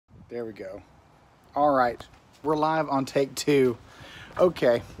There we go. All right, we're live on take 2.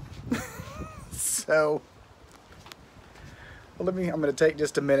 Okay, so I'm going to take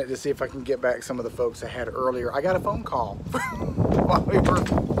just a minute to see if I can get back some of the folks I had earlier. I got a phone call while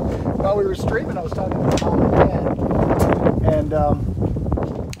we were streaming. I was talking to my mom and dad, and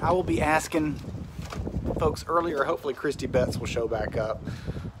I will be asking folks earlier. Hopefully Christy Betts will show back up.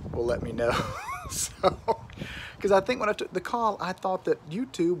 Will let me know. So, because I think when I took the call, I thought that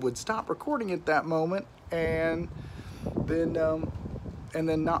YouTube would stop recording at that moment and then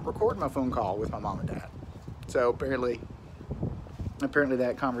not record my phone call with my mom and dad. So apparently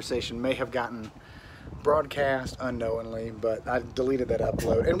that conversation may have gotten broadcast unknowingly, but I deleted that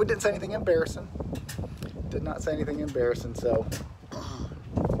upload, and we didn't say anything embarrassing. Did not say anything embarrassing, so,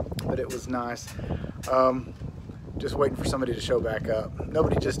 but it was nice. Just waiting for somebody to show back up.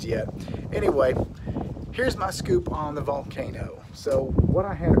 Nobody just yet. Anyway, here's my scoop on the Volcano. So what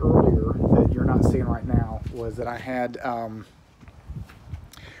I had earlier that you're not seeing right now was that I had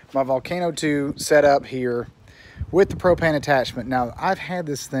my Volcano 2 set up here with the propane attachment. Now, I've had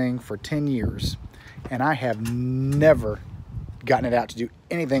this thing for 10 years, and I have never gotten it out to do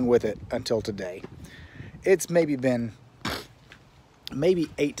anything with it until today. It's maybe been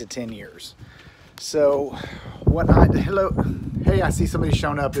 8 to 10 years. So hello, hey, I see somebody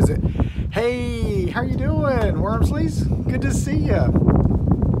showing up. Is it, hey, how you doing, Wormsleys? Good to see you.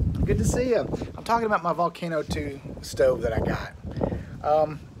 Good to see you. I'm talking about my Volcano 2 stove that I got.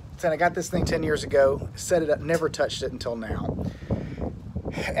 I got this thing 10 years ago, set it up, never touched it until now.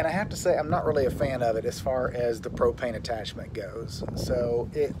 And I have to say, I'm not really a fan of it as far as the propane attachment goes. So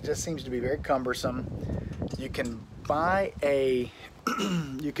it just seems to be very cumbersome. You can buy a,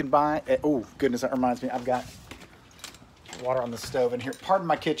 oh goodness, that reminds me, I've got water on the stove in here. Pardon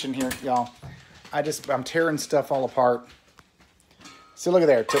my kitchen here, y'all. I'm tearing stuff all apart. So look at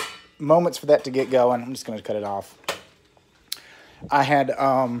there, it took moments for that to get going. I'm just gonna cut it off. I had,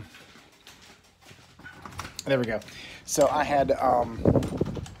 there we go. So I had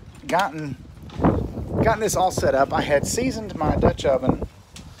gotten this all set up. I had seasoned my Dutch oven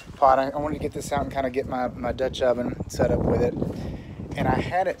pot. I wanted to get this out and kind of get my Dutch oven set up with it. And I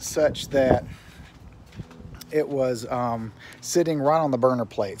had it such that it was sitting right on the burner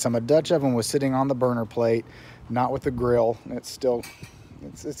plate. So my Dutch oven was sitting on the burner plate, not with the grill. It's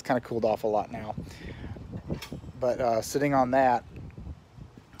kind of cooled off a lot now. But sitting on that,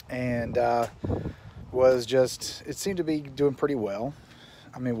 and it seemed to be doing pretty well,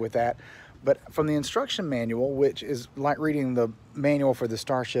 I mean, with that. But from the instruction manual, which is like reading the manual for the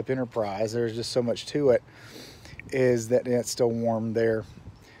Starship Enterprise, there's just so much to it, is that it's still warm there.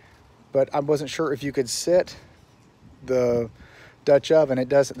 But I wasn't sure if you could sit the Dutch oven,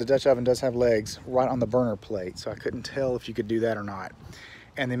 the Dutch oven does have legs, right on the burner plate, so I couldn't tell if you could do that or not.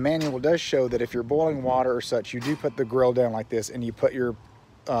 And the manual does show that if you're boiling water or such, you do put the grill down like this, and you put your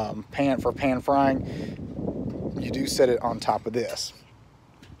pan for pan frying, you do set it on top of this.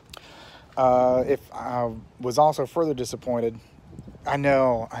 If I was also further disappointed, I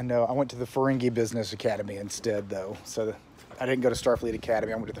know, I went to the Ferengi Business Academy instead, though, so I didn't go to Starfleet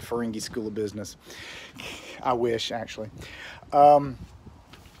Academy. I went to the Ferengi School of Business. I wish, actually, because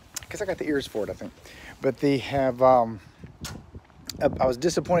I got the ears for it, I think. But they have, I was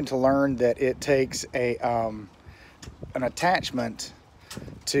disappointed to learn that it takes an attachment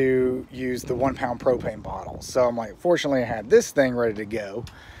to use the 1 pound propane bottle. So I'm like, fortunately I had this thing ready to go.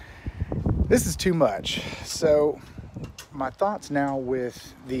 This is too much. So my thoughts now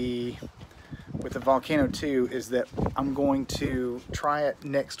with the Volcano 2 is that I'm going to try it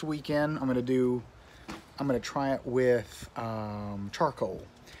next weekend. I'm going to try it with charcoal,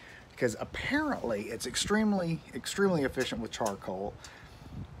 because apparently it's extremely efficient with charcoal.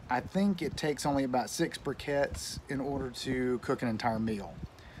 I think it takes only about 6 briquettes in order to cook an entire meal.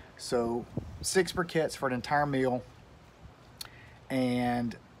 So 6 briquettes for an entire meal,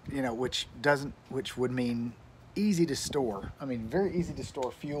 and you know, which would mean easy to store. I mean, very easy to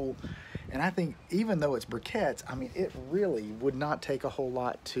store fuel. And I think even though it's briquettes, I mean, it really would not take a whole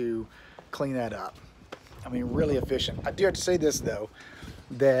lot to clean that up. I mean, really efficient. I do have to say this though,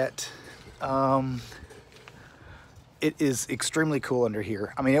 that it is extremely cool under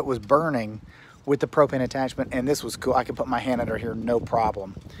here. I mean, it was burning with the propane attachment, and this was cool. I could put my hand under here, no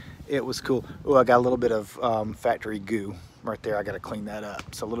problem. It was cool. Oh, I got a little bit of factory goo right there. I got to clean that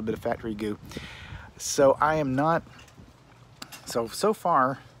up. So a little bit of factory goo. So I am not, so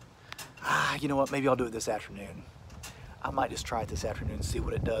far, you know what, maybe I'll do it this afternoon. I might just try it this afternoon and see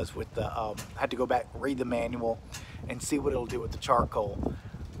what it does with the, I had to go back, read the manual, and see what it'll do with the charcoal.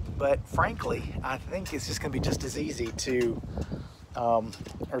 But frankly, I think it's just gonna be just as easy to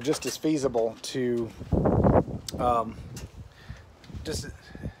or just as feasible to just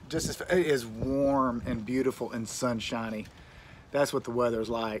as it is warm and beautiful and sunshiny. That's what the weather's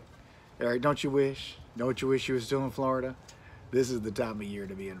like. Eric, don't you wish? Don't you wish you were still in Florida? This is the time of year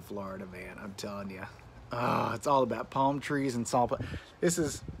to be in Florida, man. I'm telling you. It's all about palm trees and saw. This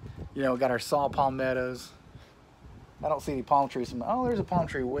is, you know, got our saw palmettos. I don't see any palm trees. Oh, there's a palm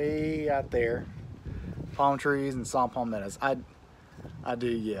tree way out there. Palm trees and saw palmettos. I do,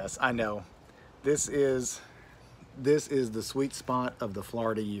 yes, I know. This is the sweet spot of the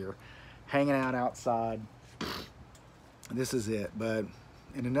Florida year. Hanging out outside. This is it. But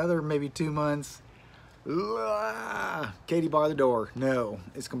in another maybe 2 months, Katie, bar the door. No,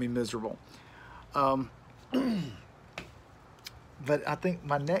 it's gonna be miserable. But I think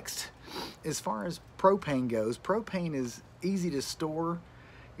my next, as far as propane goes, propane is easy to store.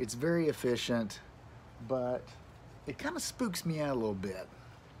 It's very efficient, but it kind of spooks me out a little bit.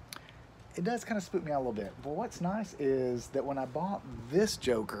 It does kind of spook me out a little bit. But what's nice is that when I bought this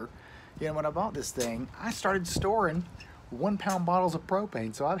joker, you know, when I bought this thing, I started storing 1 pound bottles of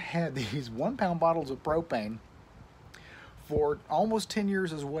propane. So I've had these 1 pound bottles of propane for almost 10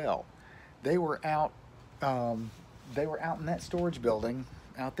 years as well. They were out in that storage building,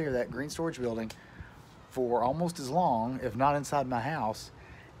 out there, that green storage building, for almost as long, if not inside my house.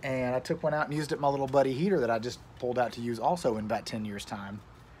 And I took one out and used it in my little buddy heater that I just pulled out to use also in about 10 years time.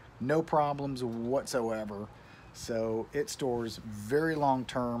 No problems whatsoever. So it stores very long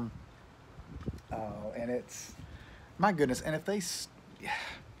term. And it's, my goodness, and if they,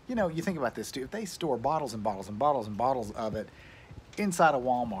 you know, you think about this too, if they store bottles and bottles and bottles and bottles of it inside a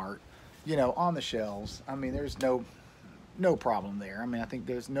Walmart, you know, on the shelves, I mean, there's no problem there. I mean, I think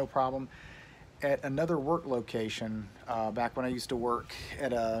there's no problem. At another work location, back when I used to work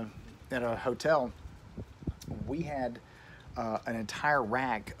at a hotel, we had an entire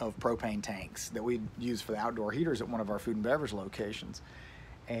rack of propane tanks that we'd use for the outdoor heaters at one of our food and beverage locations.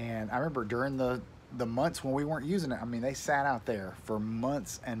 And I remember during the months when we weren't using it, I mean, they sat out there for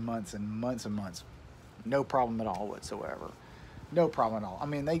months and months and months and months. No problem at all whatsoever. No problem at all. I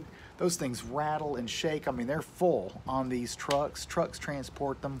mean, those things rattle and shake. I mean, they're full on these trucks. Trucks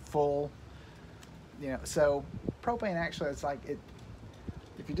transport them full. You know, so propane actually, it's like it.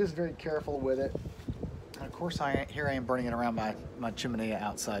 If you're just very careful with it. And of course, here I am burning it around my chimenea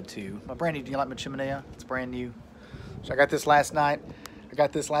outside too. My Brandy, do you like my chimenea? It's brand new. So I got this last night. I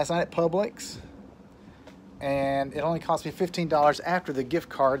got this last night at Publix, and it only cost me $15 after the gift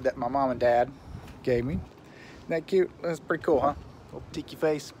card that my mom and dad gave me. Isn't that cute? That's pretty cool, huh? Little tiki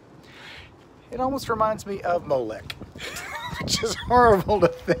face. It almost reminds me of Molek, which is horrible to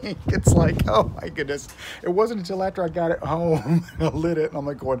think. It's like, oh my goodness. It wasn't until after I got it home and I lit it and I'm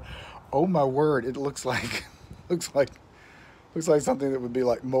like going, oh my word, it looks like something that would be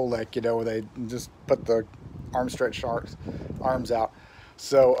like Molek, you know, where they just put the arms out.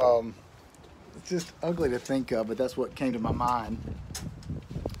 So it's just ugly to think of, but that's what came to my mind.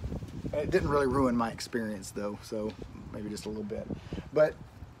 It didn't really ruin my experience though, so maybe just a little bit. But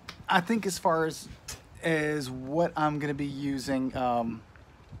I think as far as what I'm going to be using, as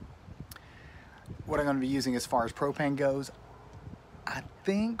far as propane goes, I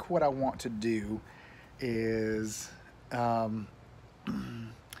think what I want to do is, yeah,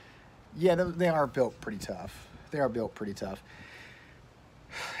 they are built pretty tough. They are built pretty tough.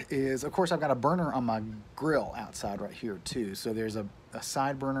 Of course, I've got a burner on my grill outside right here too. So there's a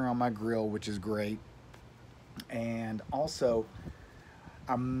side burner on my grill, which is great. And also,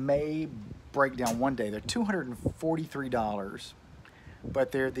 I may break down one day. They're $243,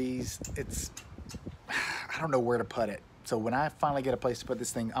 but they're these, I don't know where to put it. So when I finally get a place to put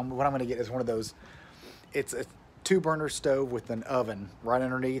this thing, what I'm gonna get is one of those, it's a 2-burner stove with an oven right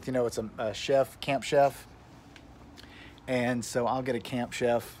underneath. You know, it's a Camp Chef. And so I'll get a Camp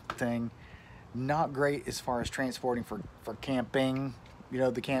Chef thing. Not great as far as transporting for camping, you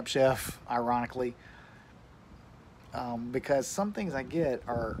know, the Camp Chef, ironically. Because some things I get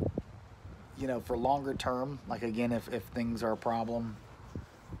are, you know, for longer term, like again, if things are a problem.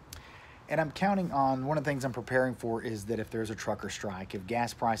 And I'm counting on, one of the things I'm preparing for is that if there's a trucker strike, if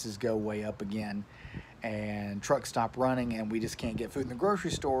gas prices go way up again and trucks stop running and we just can't get food in the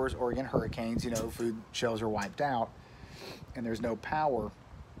grocery stores, or again, hurricanes, you know, food shelves are wiped out and there's no power,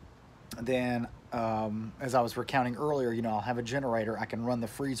 then as I was recounting earlier, you know, I'll have a generator. I can run the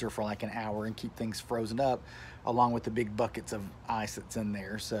freezer for like an hour and keep things frozen up, along with the big buckets of ice that's in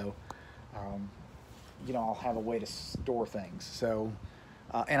there. So, you know, I'll have a way to store things. So,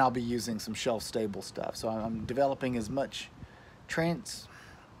 and I'll be using some shelf-stable stuff. So I'm developing as much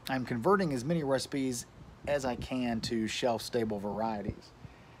I'm converting as many recipes as I can to shelf-stable varieties.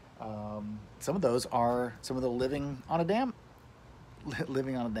 Some of those are some of the living on a dam,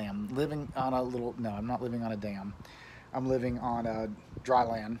 living on a dam, living on a little, no, I'm not living on a dam. I'm living on a dry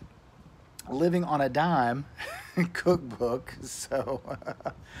land, living on a dime cookbook. So,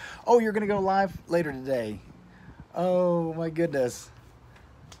 oh, you're going to go live later today. Oh my goodness.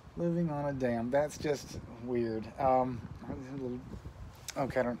 Living on a dam. That's just weird. Okay,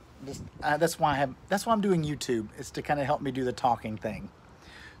 I don't just that's why I'm doing YouTube. It's to kind of help me do the talking thing.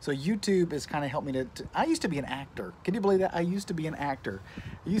 So YouTube has kind of helped me to I used to be an actor. Can you believe that? I used to be an actor.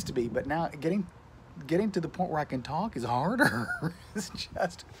 I used to be, but now getting to the point where I can talk is harder. It's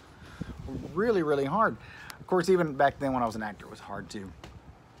just really, really hard. Of course, even back then when I was an actor, it was hard too.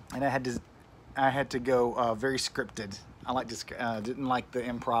 And I had to go very scripted. I like to didn't like the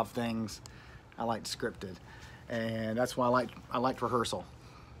improv things. I liked scripted, and that's why I liked rehearsal,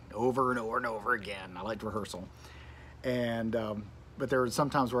 over and over and over again. I liked rehearsal, and but there were some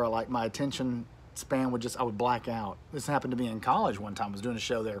times where my attention span I would black out. This happened to me in college one time. I was doing a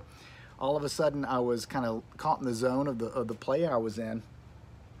show there. All of a sudden, I was kind of caught in the zone of the play I was in,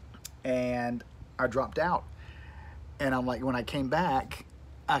 and I dropped out. And I'm like, when I came back,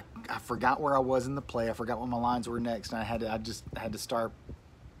 I forgot where I was in the play. I forgot what my lines were next, and I just had to start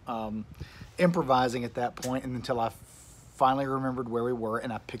improvising at that point, and until I finally remembered where we were,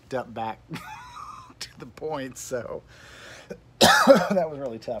 and I picked up back to the point. So that was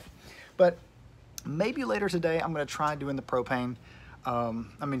really tough. But maybe later today, I'm going to try doing the propane.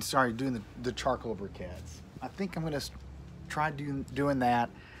 Doing the charcoal briquettes. I think I'm going to try doing that.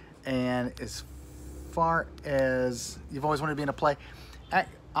 And as far as you've always wanted to be in a play, I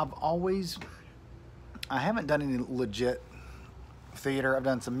haven't done any legit theater. I've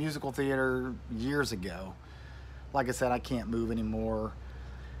done some musical theater years ago. Like I said, I can't move anymore,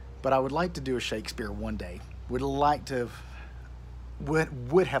 but I would like to do a Shakespeare one day. Would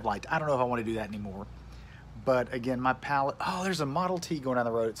have liked. I don't know if I want to do that anymore. But again, my palate. Oh, there's a Model T going down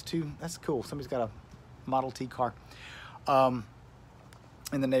the road. That's cool. Somebody's got a Model T car in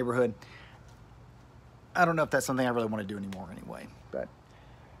the neighborhood. I don't know if that's something I really want to do anymore anyway, but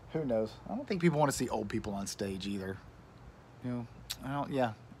who knows? I don't think people want to see old people on stage either. You know,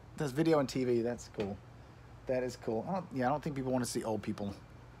 yeah, that's video and TV. That's cool. That is cool. I don't think people want to see old people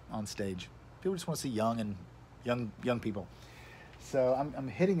on stage. People just want to see young people. So I'm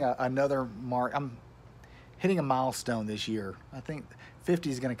hitting another mark. I'm hitting a milestone this year. I think 50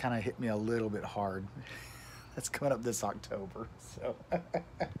 is going to kind of hit me a little bit hard. That's coming up this October. So, but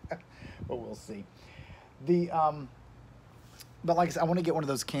we'll see. But like I said, I want to get one of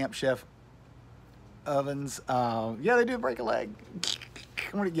those Camp Chef ovens. Yeah, they do break a leg.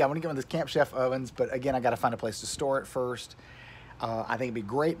 I want to get one of those Camp Chef ovens, but again, I got to find a place to store it first. I think it'd be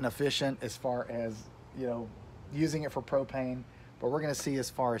great and efficient as far as, using it for propane, but we're going to see as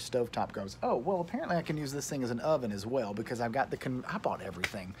far as stovetop goes. Oh, well, apparently I can use this thing as an oven as well, because I've got I bought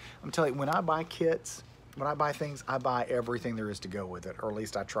everything. I'm telling you, when I buy kits, when I buy things, I buy everything there is to go with it, or at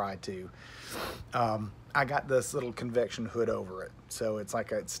least I try to. I got this little convection hood over it, so it's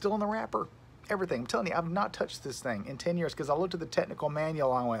it's still in the wrapper. Everything. I'm telling you, I've not touched this thing in 10 years because I looked at the technical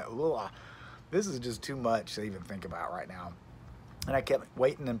manual and I went, ugh, this is just too much to even think about right now. And I kept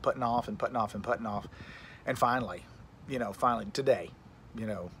waiting and putting off and putting off and putting off. And finally, today,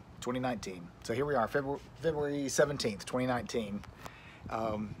 2019. So here we are, February 17th, 2019,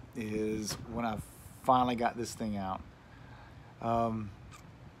 is when I finally got this thing out.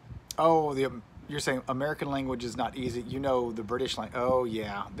 You're saying American language is not easy. The British language. Oh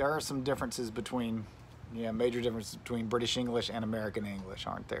yeah, there are some differences between, major differences between British English and American English,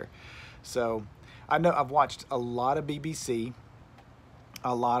 aren't there? So I know I've watched a lot of BBC,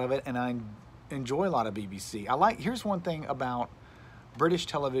 a lot of it, and I enjoy a lot of BBC. Here's one thing about British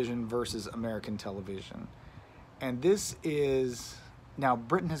television versus American television. And this is, now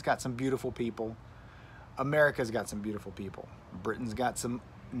Britain has got some beautiful people. America's got some beautiful people. Britain's got some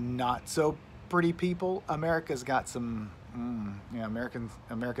not so pretty people. America's got some,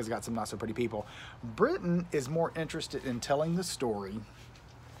 America's got some not so pretty people. Britain is more interested in telling the story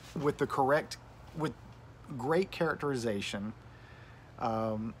with great characterization,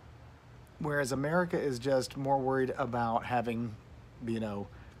 whereas America is just more worried about having, the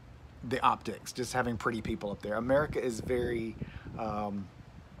optics, just having pretty people up there. America is very, I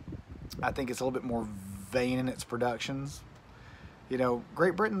think it's a little bit more vain in its productions.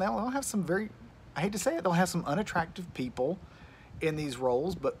 Great Britain, they'll have some I hate to say it, they'll have some unattractive people in these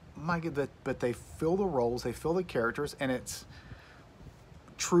roles, but but they fill the roles, they fill the characters, and it's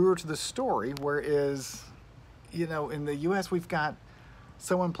truer to the story. Whereas, in the U.S. we've got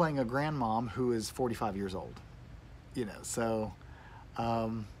someone playing a grandmom who is 45 years old. You know, so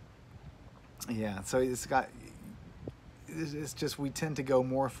yeah, so it's just we tend to go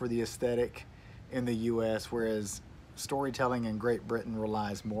more for the aesthetic in the US, whereas storytelling in Great Britain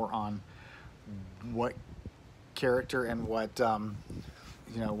relies more on what character and what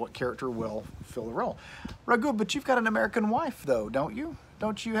you know, what character will fill the role. Raghu, but you've got an American wife though, don't you?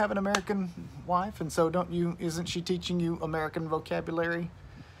 Don't you have an American wife? And so isn't she teaching you American vocabulary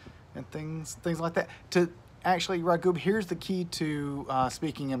and things like that? To actually, Raghu, here's the key to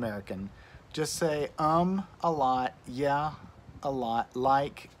speaking American. Just say a lot, yeah, a lot,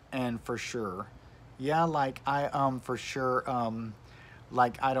 like, and for sure. Yeah, like, for sure,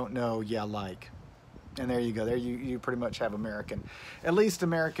 like, I don't know, yeah, like. And there you go. There you pretty much have American, at least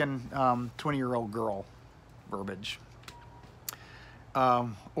American 20-year-old girl verbiage,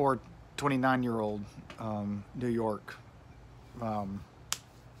 or 29-year-old New York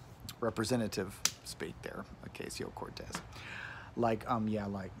representative speak there, Ocasio-Cortez. Like, yeah,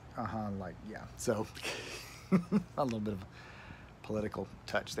 like, like, yeah. So a little bit of political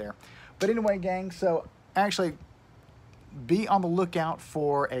touch there. But anyway, gang, so actually, be on the lookout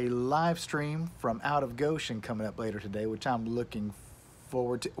for a live stream from out of Goshen coming up later today, which I'm looking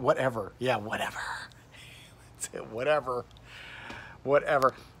forward to. Whatever. Yeah, whatever. That's it, whatever.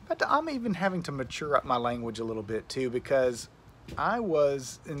 Whatever. But I'm even having to mature up my language a little bit too, because I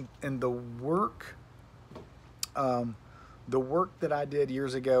was in the work that I did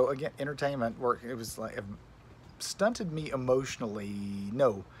years ago, again, entertainment work, it was like, it stunted me emotionally.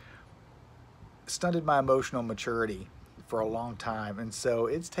 No, stunted my emotional maturity for a long time, and so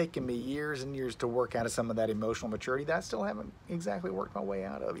it's taken me years and years to work out of some of that emotional maturity that I still haven't exactly worked my way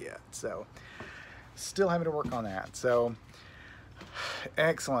out of yet. So still having to work on that. So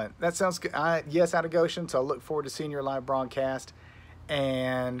excellent. That sounds good. Yes, out of Goshen, so I look forward to seeing your live broadcast.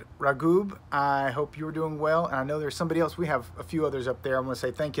 And Raghu, I hope you were doing well, and I know there's somebody else. We have a few others up there. I'm going to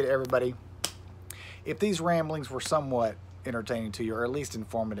say thank you to everybody. If these ramblings were somewhat entertaining to you, or at least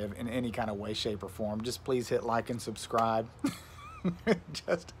informative in any kind of way, shape, or form, just please hit like and subscribe.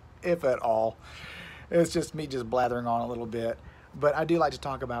 Just if at all. It's just me just blathering on a little bit, but I do like to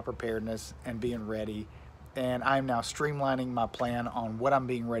talk about preparedness and being ready, and I'm now streamlining my plan on what I'm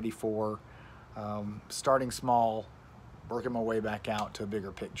being ready for, starting small, working my way back out to a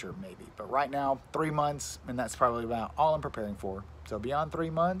bigger picture maybe. But right now, 3 months, and that's probably about all I'm preparing for. So beyond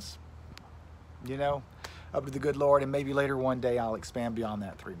 3 months, you know, up to the good Lord, and maybe later one day I'll expand beyond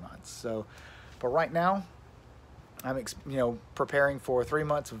that 3 months. So, but right now, I'm preparing for 3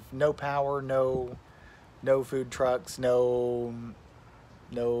 months of no power, no food trucks, no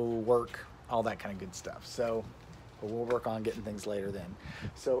work, all that kind of good stuff. So, but we'll work on getting things later then.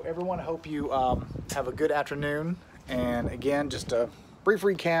 So everyone, I hope you have a good afternoon. And again, just a brief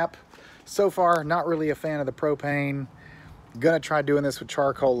recap. So far, not really a fan of the propane. Gonna try doing this with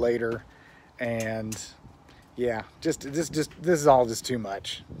charcoal later, and yeah, this is all just too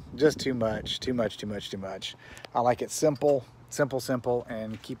much. Just too much. I like it simple,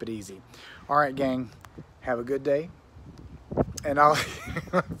 and keep it easy. All right, gang, have a good day. And I'll,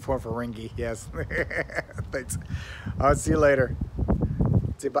 for Ringy, yes. Thanks. I'll see you later.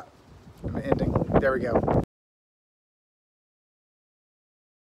 See you, bye. I'm ending. There we go.